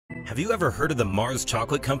Have you ever heard of the Mars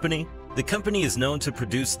Chocolate Company? The company is known to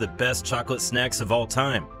produce the best chocolate snacks of all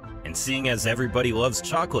time, and seeing as everybody loves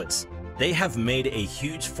chocolates, they have made a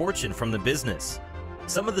huge fortune from the business.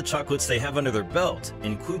 Some of the chocolates they have under their belt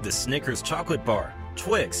include the Snickers chocolate bar,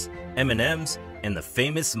 Twix, M&Ms, and the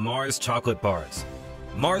famous Mars chocolate bars.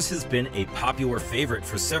 Mars has been a popular favorite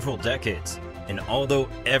for several decades, and although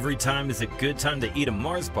every time is a good time to eat a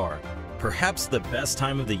Mars bar, perhaps the best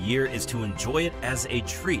time of the year is to enjoy it as a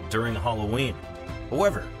treat during Halloween.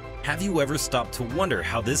 However, have you ever stopped to wonder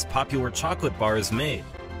how this popular chocolate bar is made?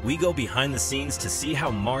 We go behind the scenes to see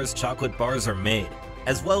how Mars chocolate bars are made,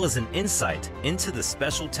 as well as an insight into the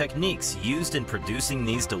special techniques used in producing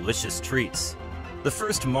these delicious treats. The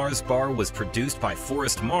first Mars bar was produced by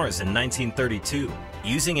Forrest Mars in 1932,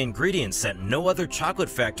 using ingredients that no other chocolate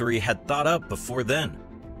factory had thought up before then.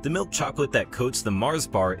 The milk chocolate that coats the Mars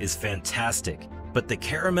bar is fantastic, but the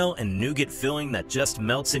caramel and nougat filling that just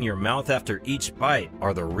melts in your mouth after each bite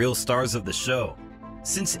are the real stars of the show.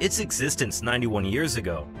 Since its existence 91 years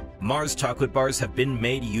ago, Mars chocolate bars have been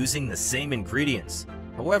made using the same ingredients.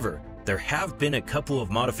 However, there have been a couple of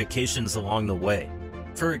modifications along the way.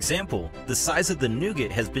 For example, the size of the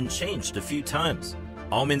nougat has been changed a few times.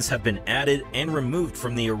 Almonds have been added and removed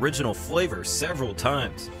from the original flavor several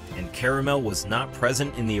times, and caramel was not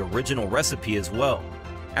present in the original recipe as well.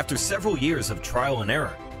 After several years of trial and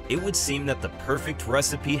error, it would seem that the perfect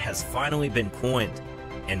recipe has finally been coined,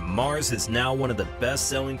 and Mars is now one of the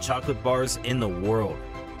best-selling chocolate bars in the world.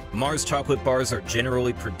 Mars chocolate bars are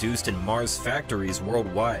generally produced in Mars factories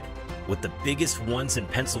worldwide, with the biggest ones in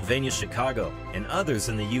Pennsylvania, Chicago, and others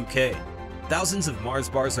in the UK. Thousands of Mars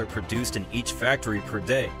bars are produced in each factory per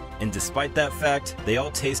day, and despite that fact, they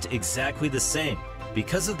all taste exactly the same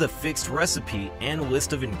because of the fixed recipe and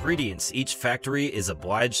list of ingredients each factory is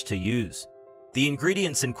obliged to use. The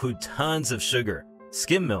ingredients include tons of sugar,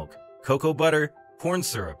 skim milk, cocoa butter, corn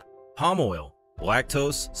syrup, palm oil,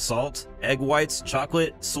 lactose, salt, egg whites,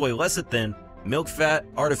 chocolate, soy lecithin, milk fat,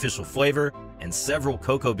 artificial flavor, and several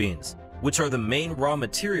cocoa beans, which are the main raw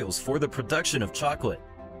materials for the production of chocolate.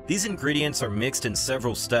 These ingredients are mixed in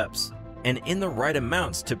several steps, and in the right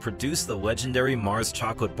amounts to produce the legendary Mars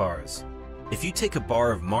chocolate bars. If you take a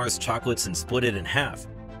bar of Mars chocolates and split it in half,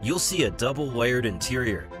 you'll see a double-layered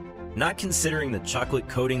interior, not considering the chocolate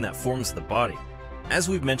coating that forms the body. As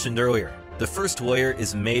we've mentioned earlier, the first layer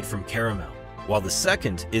is made from caramel, while the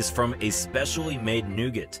second is from a specially made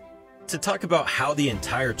nougat. To talk about how the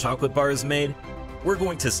entire chocolate bar is made, we're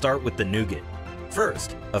going to start with the nougat.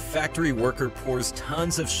 First, a factory worker pours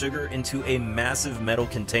tons of sugar into a massive metal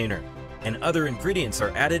container, and other ingredients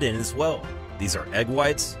are added in as well. These are egg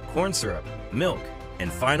whites, corn syrup, milk,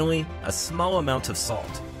 and finally, a small amount of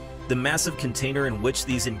salt. The massive container in which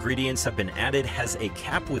these ingredients have been added has a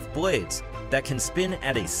cap with blades that can spin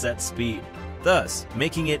at a set speed, thus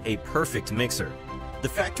making it a perfect mixer. The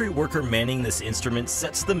factory worker manning this instrument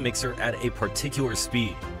sets the mixer at a particular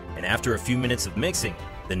speed, and after a few minutes of mixing,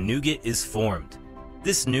 the nougat is formed.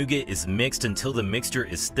 This nougat is mixed until the mixture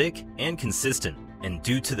is thick and consistent, and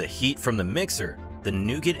due to the heat from the mixer, the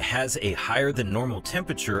nougat has a higher than normal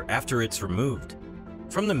temperature after it's removed.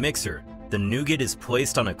 From the mixer, the nougat is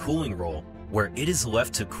placed on a cooling roll where it is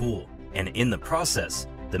left to cool, and in the process,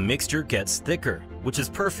 the mixture gets thicker, which is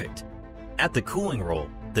perfect. At the cooling roll,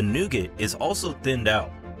 the nougat is also thinned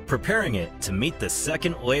out, preparing it to meet the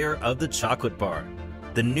second layer of the chocolate bar.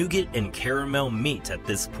 The nougat and caramel meet at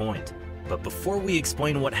this point. But before we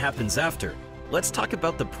explain what happens after, let's talk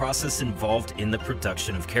about the process involved in the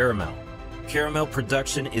production of caramel. Caramel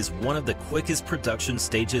production is one of the quickest production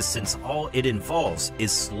stages since all it involves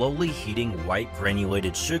is slowly heating white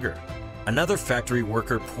granulated sugar. Another factory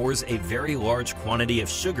worker pours a very large quantity of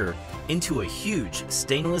sugar into a huge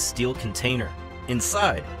stainless steel container,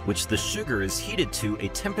 inside which the sugar is heated to a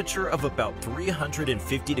temperature of about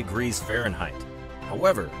 350 degrees Fahrenheit.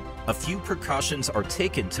 However, a few precautions are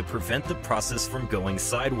taken to prevent the process from going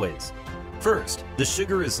sideways. First, the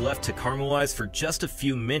sugar is left to caramelize for just a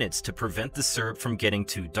few minutes to prevent the syrup from getting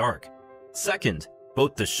too dark. Second,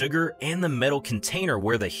 both the sugar and the metal container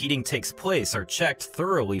where the heating takes place are checked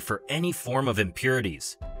thoroughly for any form of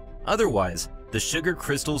impurities. Otherwise, the sugar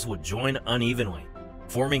crystals would join unevenly,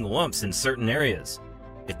 forming lumps in certain areas.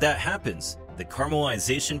 If that happens, the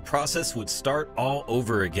caramelization process would start all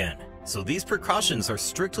over again. So these precautions are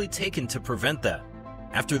strictly taken to prevent that.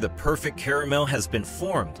 After the perfect caramel has been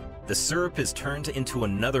formed, the syrup is turned into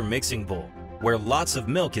another mixing bowl, where lots of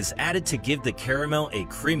milk is added to give the caramel a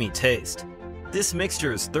creamy taste. This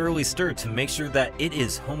mixture is thoroughly stirred to make sure that it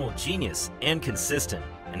is homogeneous and consistent,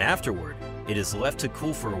 and afterward, it is left to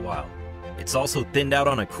cool for a while. It's also thinned out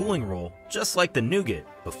on a cooling roll, just like the nougat,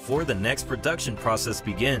 before the next production process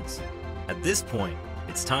begins. At this point,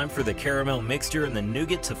 it's time for the caramel mixture and the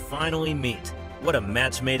nougat to finally meet. What a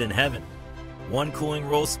match made in heaven! One cooling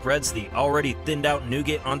roll spreads the already thinned out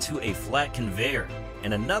nougat onto a flat conveyor,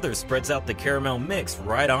 and another spreads out the caramel mix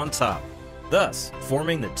right on top, thus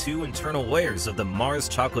forming the two internal layers of the Mars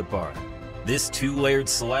chocolate bar. This two-layered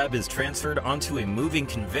slab is transferred onto a moving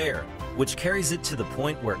conveyor, which carries it to the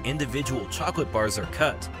point where individual chocolate bars are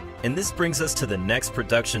cut. And this brings us to the next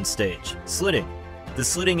production stage, slitting. The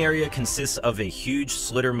slitting area consists of a huge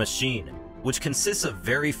slitter machine, which consists of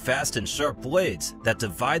very fast and sharp blades that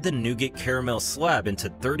divide the nougat caramel slab into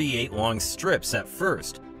 38 long strips at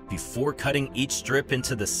first, before cutting each strip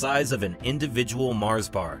into the size of an individual Mars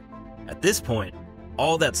bar. At this point,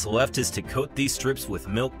 all that's left is to coat these strips with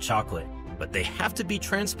milk chocolate, but they have to be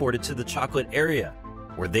transported to the chocolate area,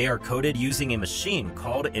 where they are coated using a machine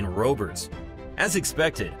called enrobers. As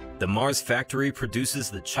expected, the Mars factory produces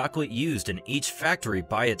the chocolate used in each factory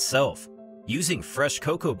by itself, using fresh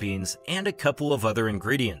cocoa beans and a couple of other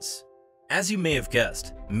ingredients. As you may have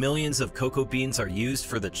guessed, millions of cocoa beans are used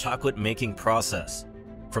for the chocolate making process.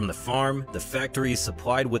 From the farm, the factory is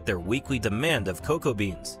supplied with their weekly demand of cocoa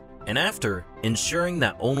beans, and after, ensuring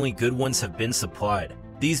that only good ones have been supplied.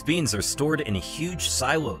 These beans are stored in huge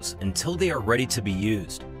silos until they are ready to be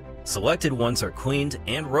used. Selected ones are cleaned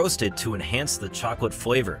and roasted to enhance the chocolate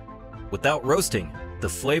flavor. Without roasting, the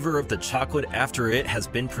flavor of the chocolate after it has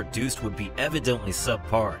been produced would be evidently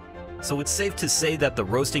subpar. So it's safe to say that the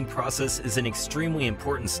roasting process is an extremely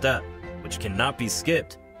important step, which cannot be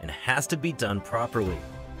skipped and has to be done properly.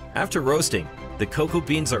 After roasting, the cocoa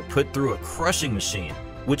beans are put through a crushing machine,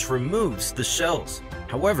 which removes the shells.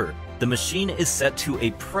 However, the machine is set to a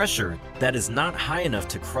pressure that is not high enough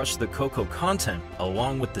to crush the cocoa content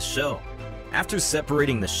along with the shell. After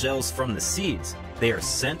separating the shells from the seeds, they are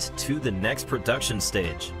sent to the next production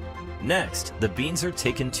stage. Next, the beans are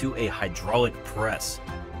taken to a hydraulic press,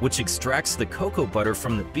 which extracts the cocoa butter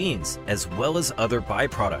from the beans as well as other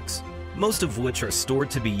byproducts, most of which are stored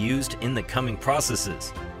to be used in the coming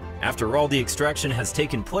processes. After all the extraction has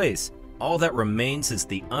taken place, all that remains is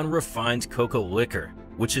the unrefined cocoa liquor,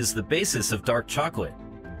 which is the basis of dark chocolate.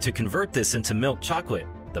 To convert this into milk chocolate,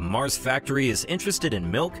 the Mars factory is interested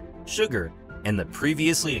in milk, sugar, and the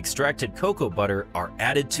previously extracted cocoa butter are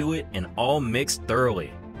added to it and all mixed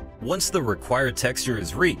thoroughly. Once the required texture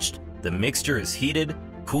is reached, the mixture is heated,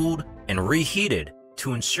 cooled, and reheated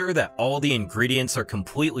to ensure that all the ingredients are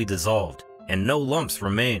completely dissolved and no lumps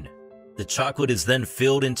remain. The chocolate is then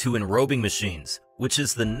filled into enrobing machines, which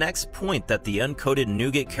is the next point that the uncoated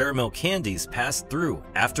nougat caramel candies pass through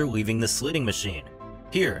after leaving the slitting machine.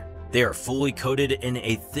 Here, they are fully coated in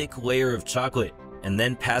a thick layer of chocolate and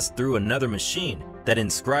then pass through another machine that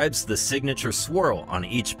inscribes the signature swirl on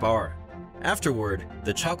each bar. Afterward,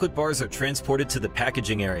 the chocolate bars are transported to the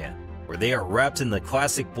packaging area, where they are wrapped in the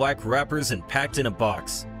classic black wrappers and packed in a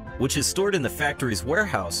box, which is stored in the factory's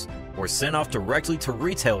warehouse or sent off directly to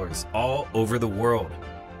retailers all over the world.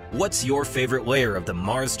 What's your favorite layer of the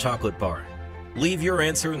Mars chocolate bar? Leave your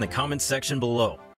answer in the comments section below.